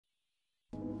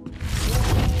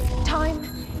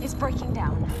breaking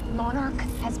down. Monarch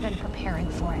has been preparing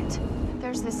for it.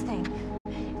 There's this thing.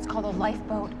 It's called a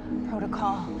lifeboat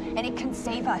protocol, and it can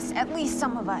save us, at least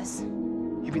some of us.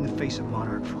 You've been the face of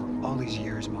Monarch for all these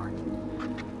years, Martin.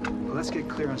 But let's get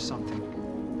clear on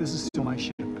something. This is still my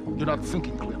ship. You're not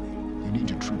thinking clearly. You need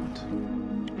your treatment.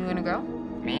 You gonna go?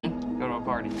 Me? Go to a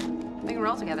party. We can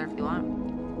roll together if you want.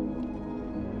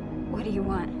 What do you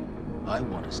want? I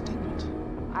want a statement.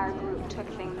 Our group took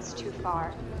things too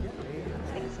far.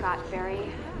 Things got very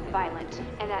violent.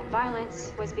 And that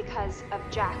violence was because of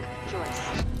Jack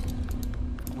Joyce.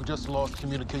 We just lost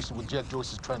communication with Jack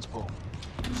Joyce's transpo.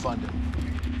 Find him.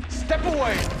 Step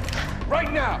away!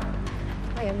 Right now!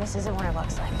 Liam, this isn't what it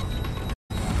looks like.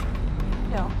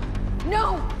 No.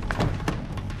 No!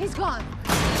 He's gone.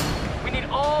 We need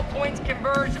all points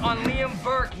converged on Liam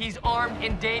Burke. He's armed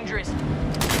and dangerous.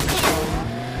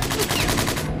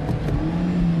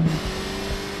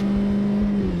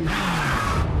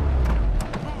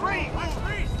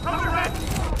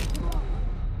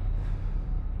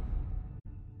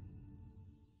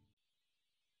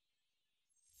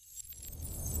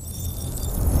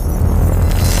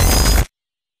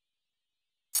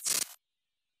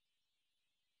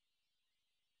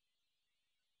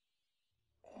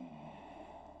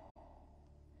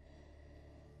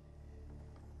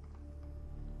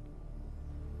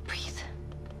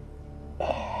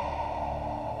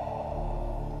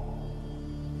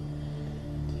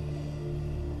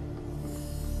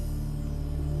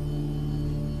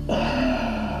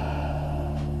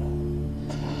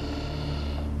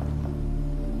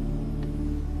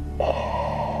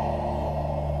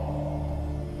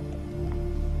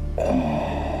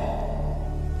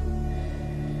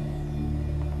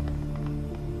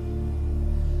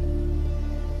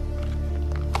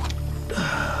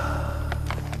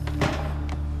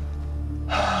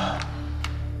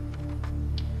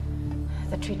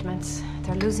 Treatments,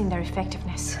 they're losing their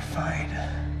effectiveness. You're fine.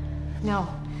 No,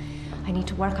 I need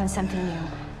to work on something new.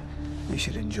 You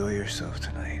should enjoy yourself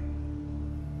tonight.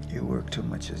 You work too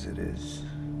much as it is.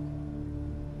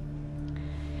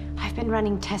 I've been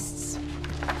running tests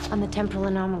on the temporal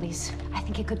anomalies. I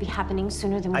think it could be happening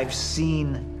sooner than we... I've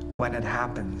seen when it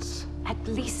happens. At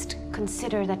least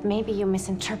consider that maybe you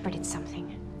misinterpreted something.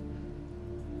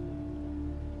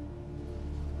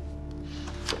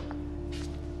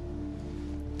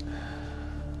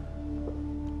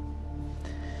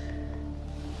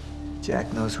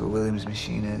 Jack knows where William's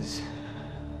machine is.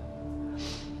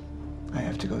 I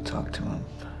have to go talk to him.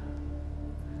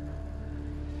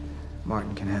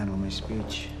 Martin can handle my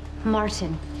speech.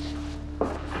 Martin.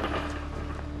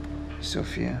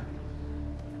 Sophia.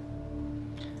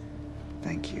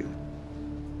 Thank you.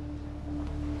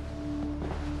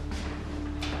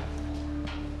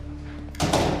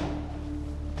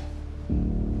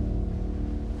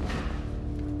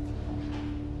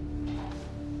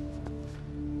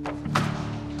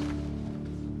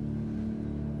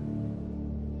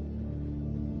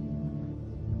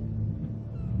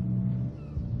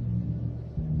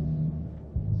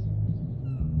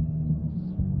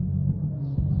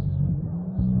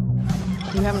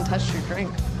 You haven't touched your drink.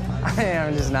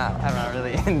 I'm not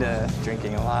really into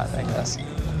drinking a lot, I guess.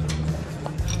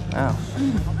 Oh.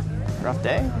 Rough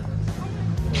day?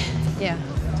 Yeah.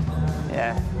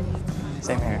 Yeah.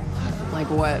 Same here. Like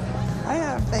what? I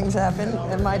have things happen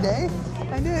in my day.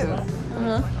 I do.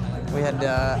 Uh-huh.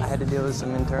 I had to deal with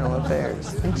some internal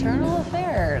affairs. Internal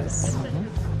affairs.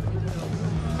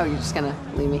 Oh, you're just gonna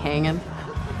leave me hanging?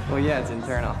 Well, yeah, it's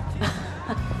internal.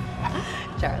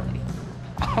 Charlie.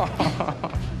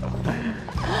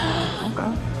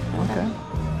 Okay.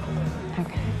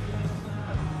 Okay.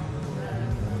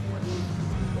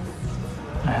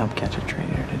 I helped catch a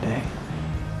traitor today.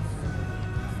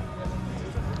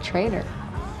 Traitor?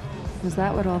 Was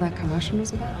that what all that commotion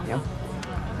was about? Yep.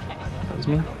 That was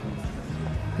me.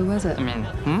 Who was it? I mean,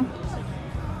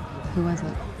 Who was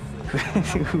it?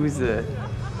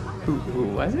 Who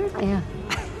was it? Yeah.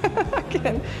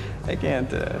 I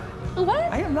can't,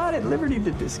 What? I am not at liberty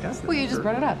to discuss this. Well, you just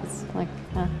brought it up. It's like,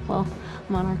 well,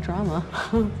 Monarch drama.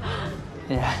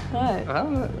 Yeah. What?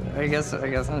 Well, I guess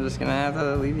I'm just gonna have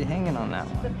to leave you hanging on that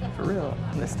one. For real,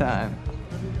 this time.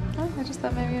 Oh, I just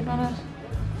thought maybe you'd want to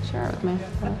share it with me.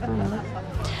 But I don't know.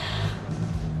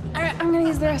 All right, I'm gonna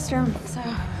use the restroom, so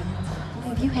I'll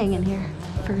leave you hanging here.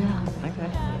 For real.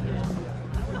 Okay.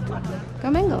 Go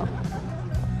mingle.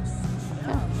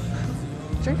 Yeah.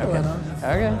 Drink a little.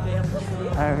 Okay.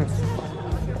 All right.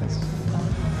 Thanks.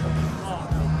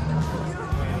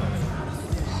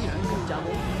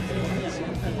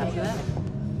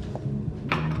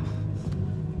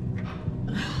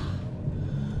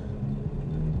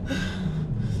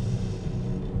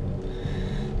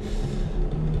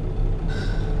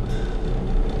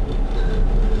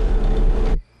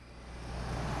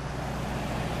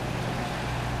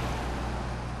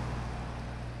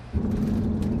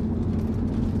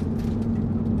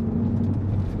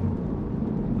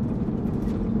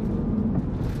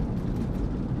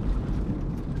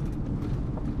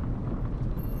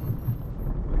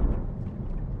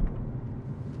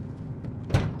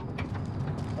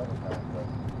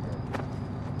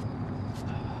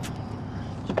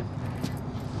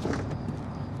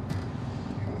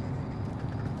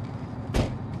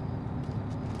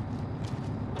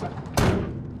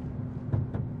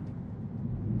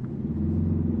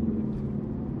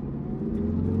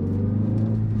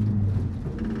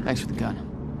 Thanks for the gun.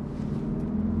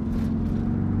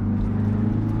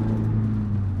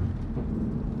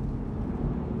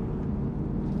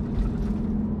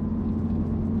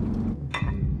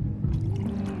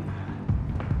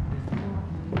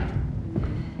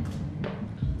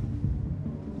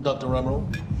 Dr. Ramiro?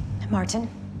 Martin,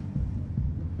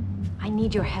 I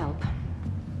need your help.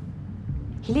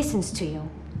 He listens to you.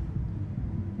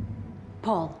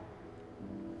 Paul.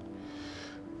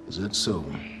 Is that so?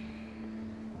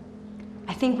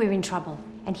 I think we're in trouble,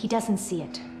 and he doesn't see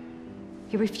it.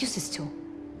 He refuses to.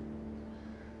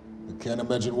 I can't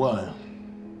imagine why.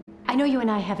 I know you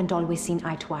and I haven't always seen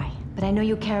eye to eye, but I know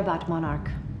you care about Monarch.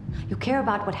 You care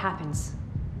about what happens.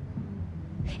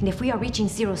 And if we are reaching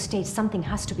zero stage, something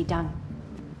has to be done.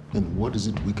 And what is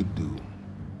it we could do?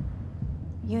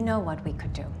 You know what we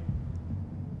could do.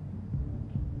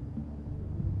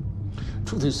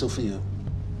 Truth is, Sophia,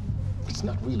 it's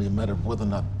not really a matter of whether or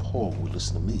not Paul will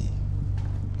listen to me.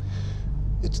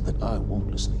 It's that I won't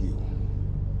listen to you.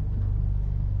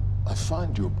 I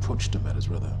find your approach to matters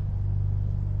rather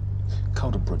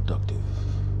counterproductive.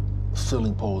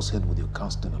 Filling Paul's head with your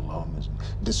constant alarms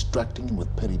and distracting him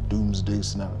with petty doomsday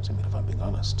scenarios. I mean, if I'm being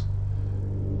honest,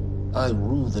 I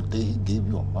rue the day he gave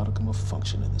you a modicum of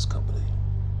function in this company.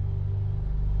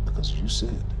 Because you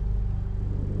said,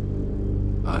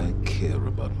 I care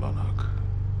about Monarch.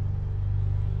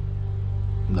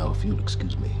 Now, if you'll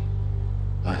excuse me,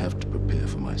 I have to prepare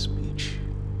for my speech.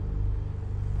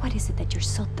 What is it that you're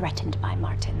so threatened by,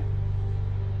 Martin?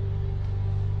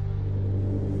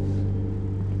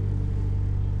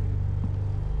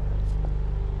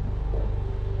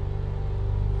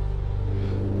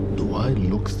 Do I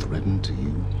look threatened to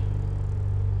you?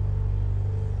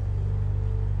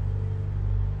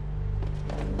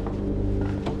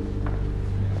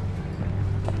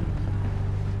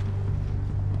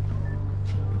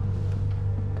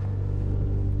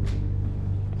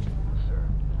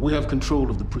 We have control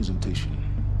of the presentation.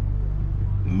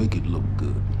 Make it look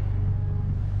good.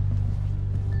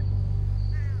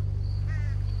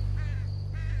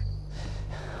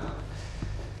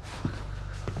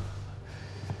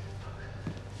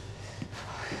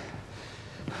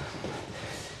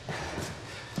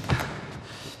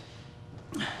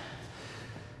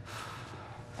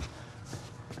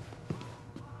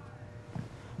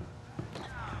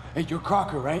 Hey, you're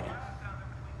Crocker, right?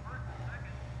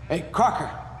 Hey, Crocker!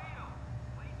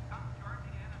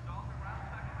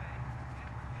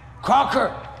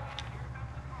 Crocker!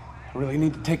 I really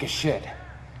need to take a shit.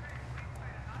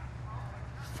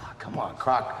 Fuck, come on,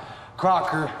 Crocker.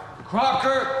 Crocker!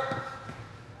 Crocker!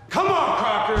 Come on,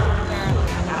 Crocker!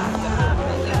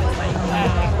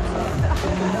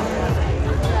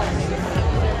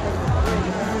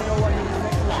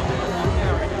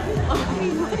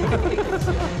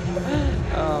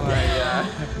 Oh my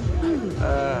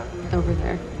god. Over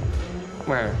there.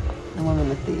 Where? The woman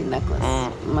with the necklace.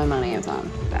 My money is on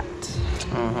that.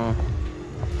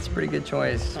 It's a pretty good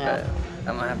choice, Yeah. but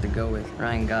I'm gonna have to go with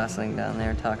Ryan Gosling down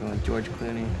there talking with George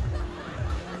Clooney.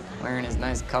 Wearing his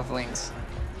nice cufflinks,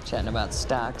 chatting about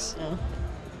stocks.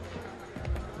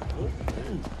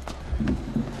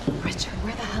 Richard,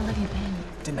 where the hell have you been?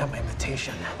 Didn't have my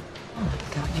invitation. Oh my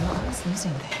God, you're always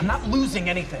losing things. I'm not losing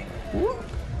anything.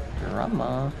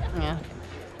 Drama. Yeah.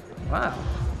 Wow.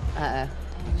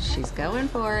 She's going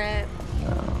for it.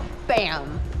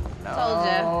 Bam. Told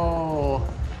ya. Oh.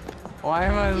 Why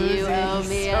am I losing You owe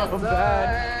me so a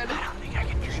bad? sword. I don't think I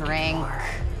can drink Drink. anymore.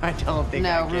 I don't think I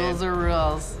No, can. rules are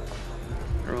rules.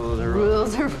 Rules are rules.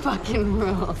 Rules are fucking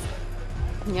rules.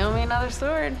 You owe me another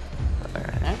sword. All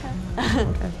right. Okay.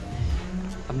 Okay.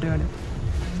 I'm doing it.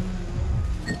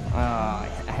 Oh, I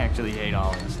actually hate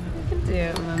all this. You can do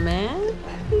it, my man.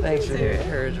 Thanks for the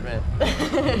encouragement.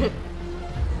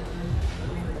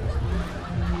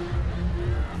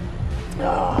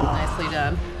 Nicely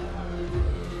done.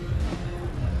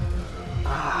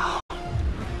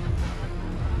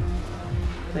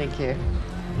 Thank you.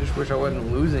 Just wish I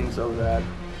wasn't losing so bad.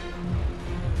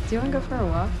 Do you want to go for a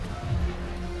walk?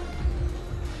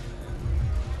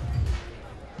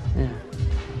 Yeah.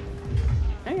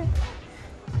 Okay.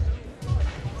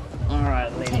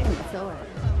 taking the sword.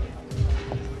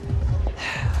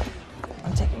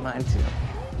 I'm taking mine too.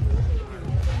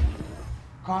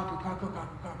 Crocker.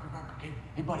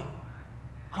 Hey, buddy.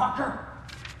 Crocker!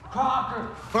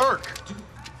 Burke!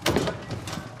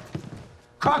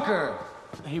 Crocker!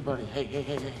 Hey, buddy.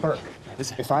 Hey. Burke,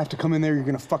 Listen. if I have to come in there, you're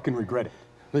gonna fucking regret it.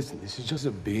 Listen, this is just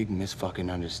a big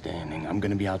misfucking-understanding. I'm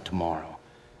gonna be out tomorrow.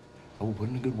 I will put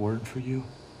in a good word for you.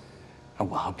 I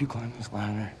will help you climb this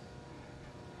ladder.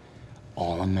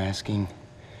 All I'm asking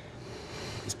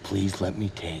is please let me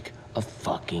take a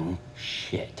fucking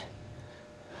shit.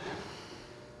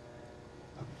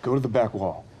 Go to the back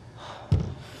wall.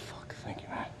 Fuck, thank you,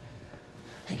 man.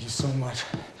 Thank you so much.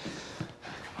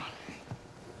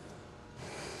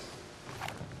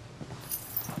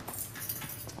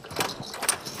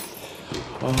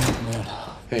 Oh, man.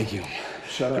 Thank you.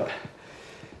 Shut up.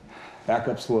 Back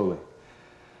up slowly.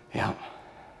 Yeah.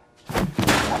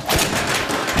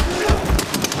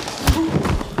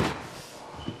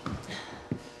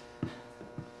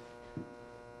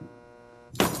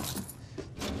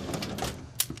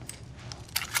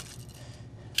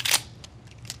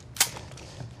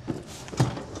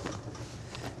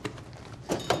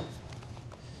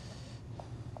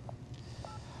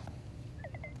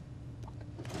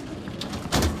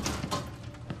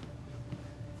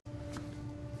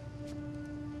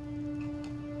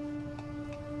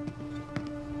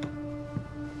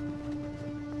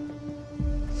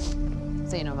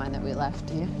 So you don't mind that we left,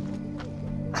 do you?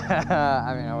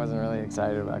 I mean, I wasn't really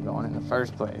excited about going in the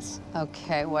first place.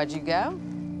 Okay, why'd you go?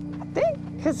 I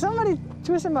think because somebody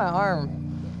twisted my arm.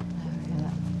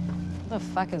 What the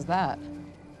fuck is that?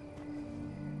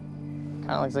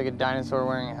 Kind of looks like a dinosaur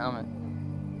wearing a helmet.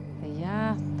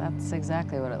 Yeah, that's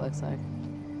exactly what it looks like.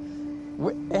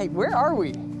 Hey, where are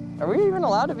we? Are we even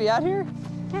allowed to be out here?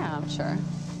 Yeah, I'm sure.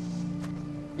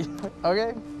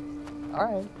 Okay. All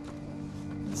right.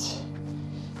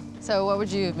 So what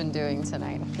would you have been doing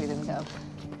tonight if we didn't go?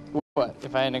 What,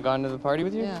 if I hadn't gone to the party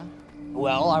with you? Yeah.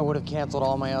 Well, I would have canceled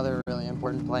all my other really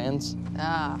important plans.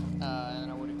 Ah.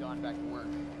 And I would have gone back to work.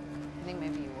 I think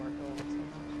maybe you work a little too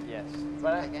much. Yes.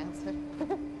 But against it.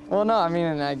 Well, no, I mean,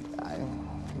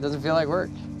 it doesn't feel like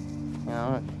work. You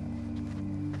know,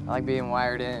 I like being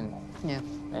wired in. Yeah.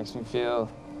 Makes me feel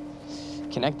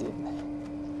connected.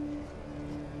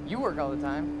 You work all the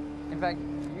time. In fact,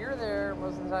 you're there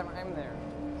most of the time I'm there.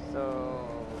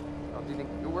 So, do you think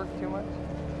you work too much?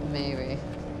 Maybe.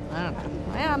 I don't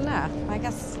know. Yeah, no. I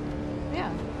guess, yeah.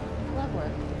 Love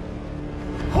work.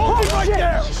 Hold it right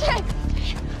there! Shit!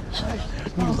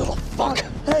 You little fuck!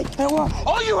 Hey, what?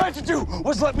 All you had to do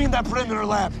was let me in that perimeter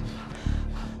lab.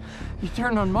 You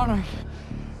turned on Monarch.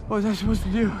 What was I supposed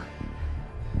to do?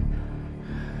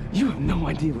 You have no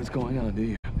idea what's going on, do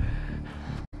you?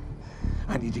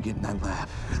 I need to get in that lab.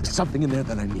 There's something in there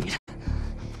that I need.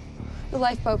 The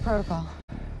lifeboat protocol.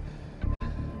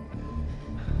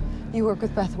 You work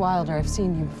with Beth Wilder. I've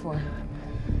seen you before.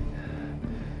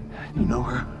 You know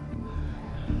her?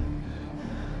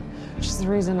 She's the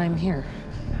reason I'm here.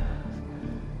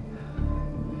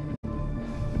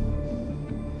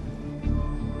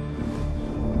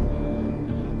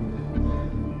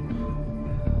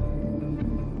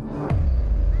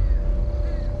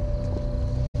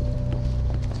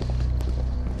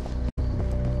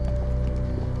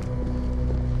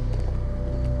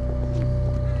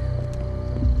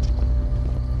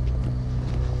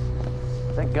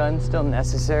 Is that gun still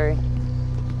necessary?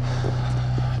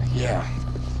 Yeah.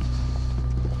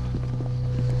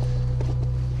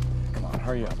 Come on,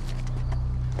 hurry up.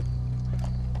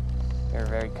 You're a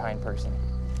very kind person.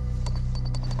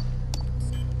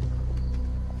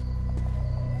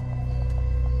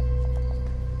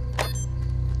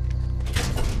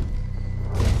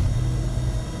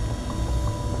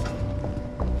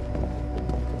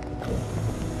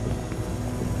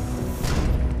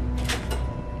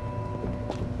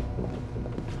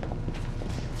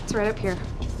 It's right up here.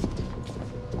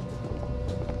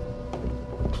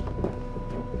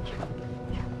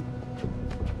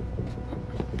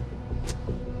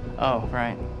 Oh,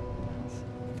 right.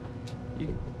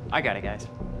 I got it, guys.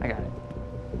 I got it.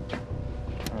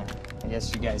 Yeah, I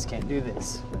guess you guys can't do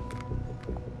this.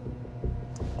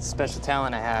 It's a special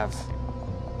talent I have.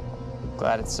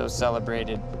 Glad it's so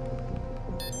celebrated.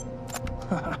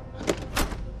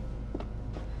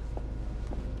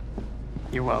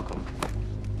 You're welcome.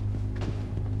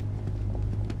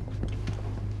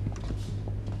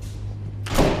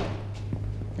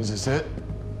 Is this it?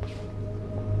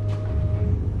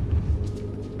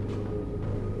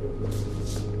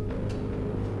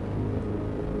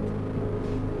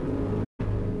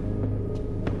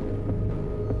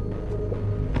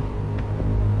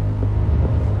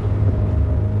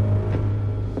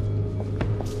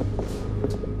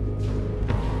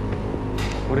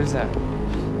 is that?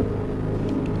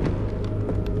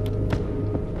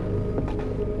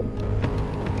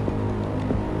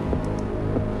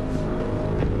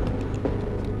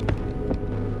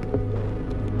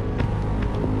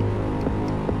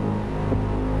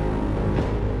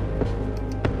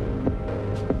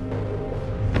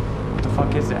 What the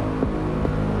fuck is that?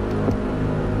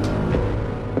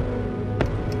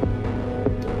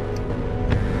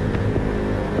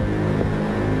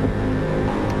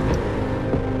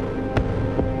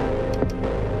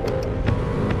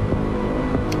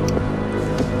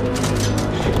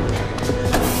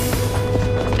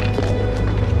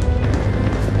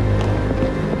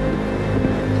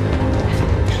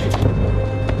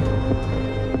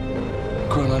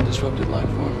 Disrupted life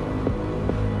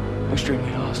form.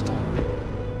 Extremely hostile.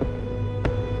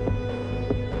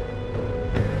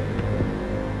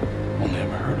 Only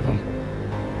ever heard of him.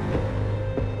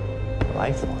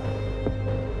 Life form.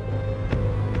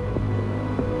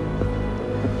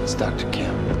 It's Dr. Kim.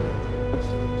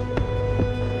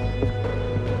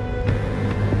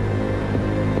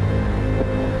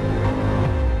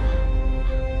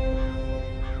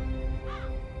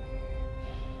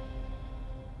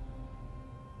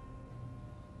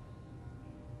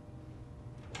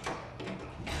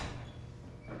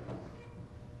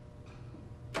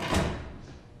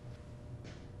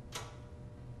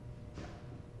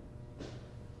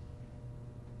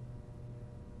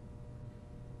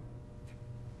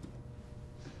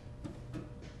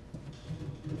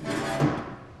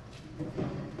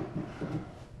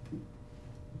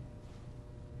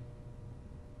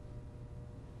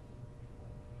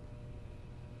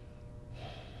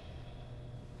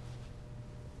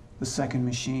 The second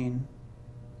machine.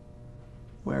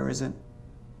 Where is it?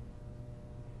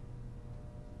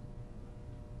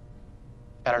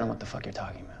 I don't know what the fuck you're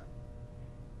talking about.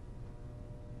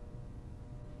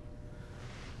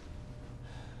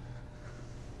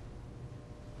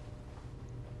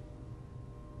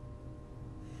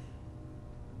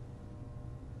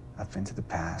 I've been to the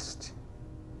past.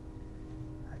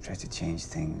 I've tried to change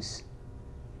things,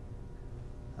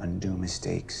 undo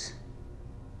mistakes,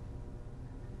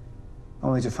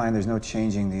 only to find there's no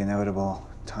changing the inevitable.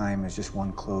 Time is just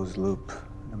one closed loop.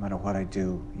 No matter what I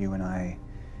do, you and I,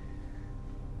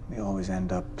 we always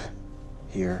end up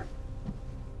here.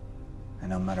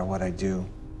 And no matter what I do,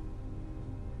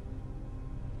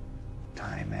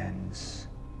 time ends.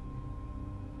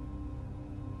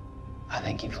 I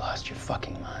think you've lost your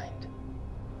fucking mind.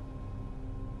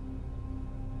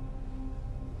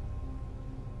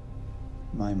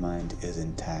 My mind is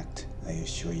intact, I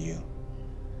assure you.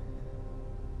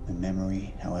 My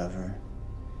memory, however,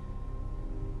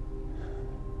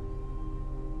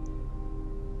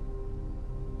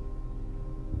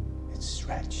 it's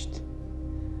stretched.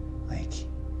 Like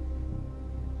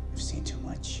I've seen too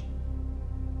much.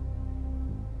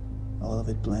 All of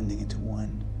it blending into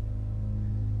one.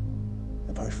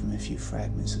 Apart from a few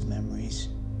fragments of memories.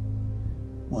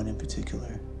 One in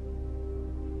particular.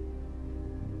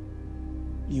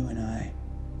 You and I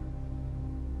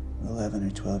were 11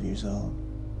 or 12 years old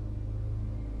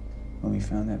when we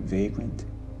found that vagrant.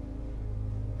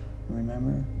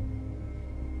 Remember?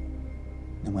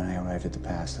 And when I arrived at the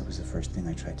past, that was the first thing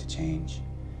I tried to change.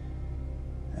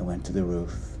 I went to the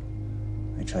roof.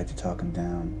 I tried to talk him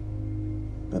down,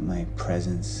 but my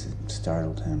presence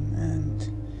startled him, and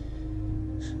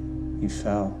he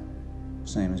fell,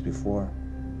 same as before.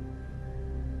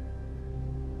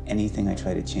 Anything I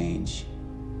try to change,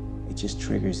 it just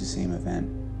triggers the same event,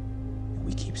 and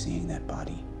we keep seeing that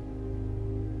body.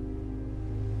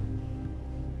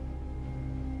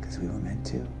 Because we were meant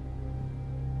to.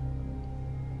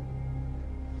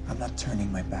 I'm not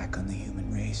turning my back on the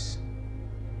human race.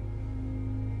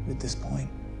 But at this point,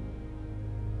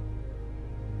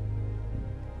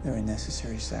 they're a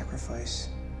necessary sacrifice.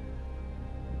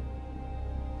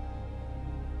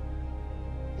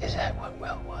 Is that what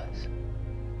Will was?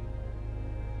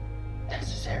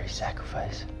 Necessary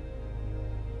sacrifice?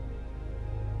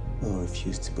 Will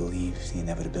refused to believe the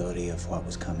inevitability of what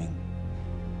was coming.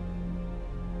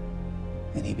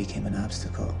 And he became an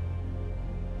obstacle.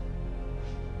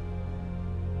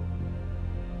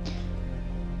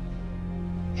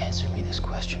 Answer me this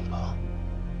question, Paul.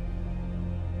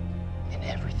 In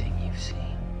everything you've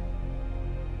seen,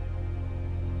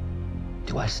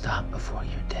 do I stop before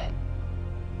you're dead?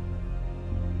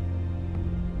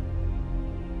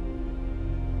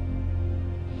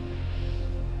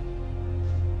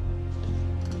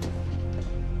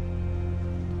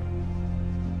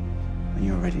 When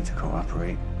you're ready to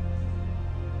cooperate,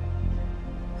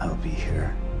 I'll be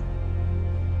here.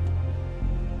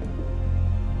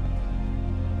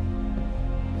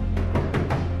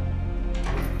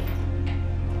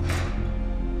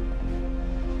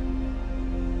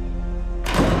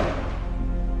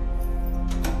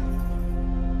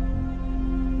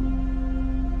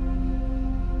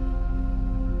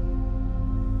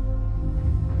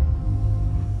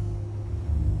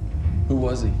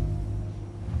 was he?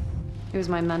 He was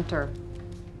my mentor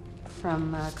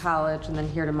from college and then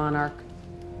here to Monarch.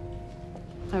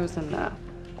 I was in a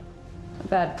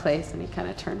bad place and he kind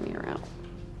of turned me around.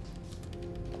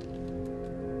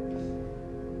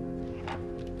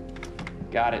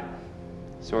 Got it.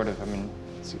 Sort of. I mean,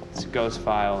 it's a ghost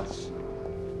file. It's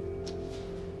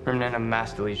remnant of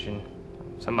mass deletion.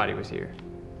 Somebody was here.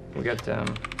 We got,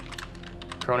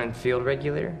 Cronin field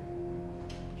regulator.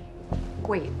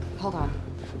 Wait, hold on.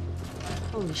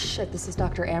 Holy shit, this is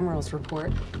Dr. Amaril's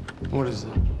report. What is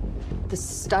it? The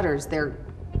stutters, they're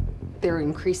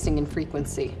increasing in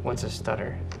frequency. What's a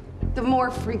stutter? The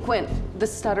more frequent the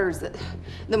stutters,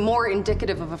 the more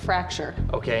indicative of a fracture.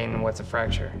 Okay, and what's a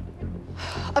fracture?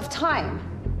 Of time.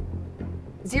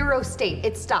 0 state,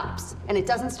 it stops, and it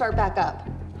doesn't start back up.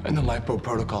 And the lipo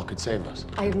protocol could save us.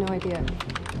 I have no idea.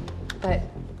 But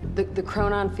the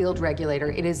Cronin field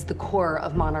regulator, it is the core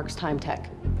of Monarch's time tech.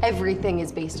 Everything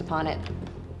is based upon it.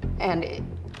 And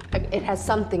it has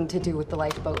something to do with the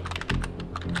lifeboat.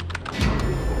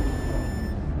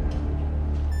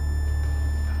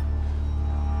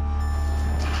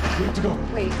 We have to go.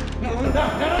 Wait. No.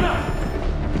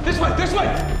 This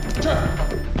way. Sure.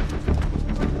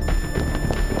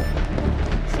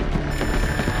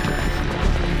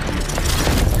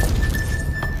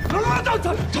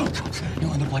 Don't.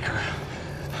 You end up like her.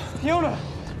 Fiona!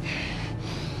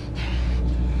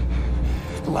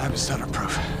 The lab is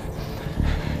stutter-proof.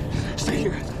 Stay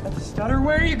here. Stutter,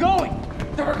 where are you going?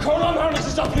 There are Cronin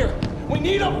harnesses up here. We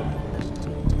need them.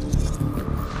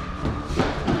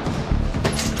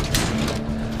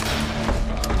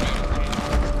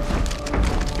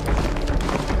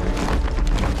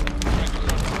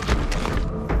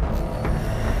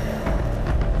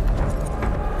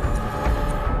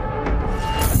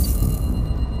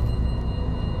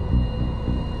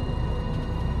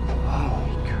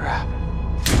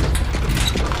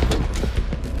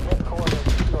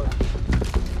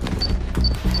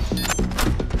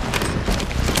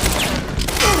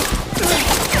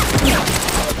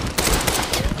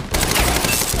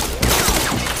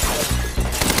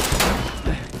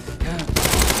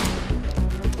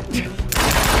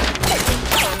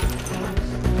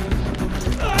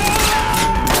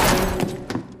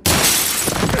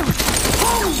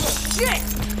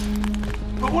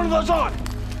 Put one of those on.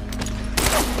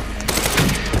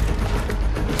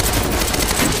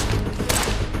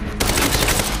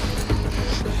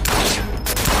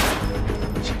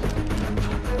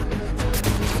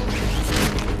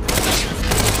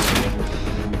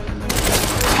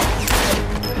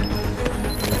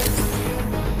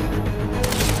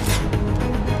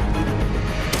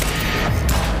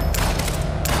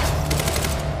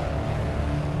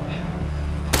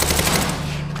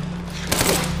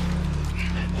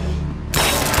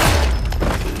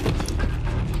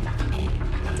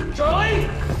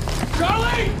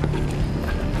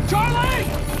 Charlie!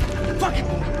 Fuck!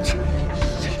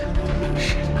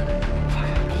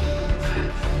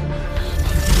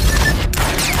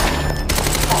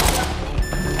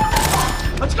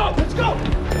 Let's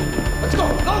go!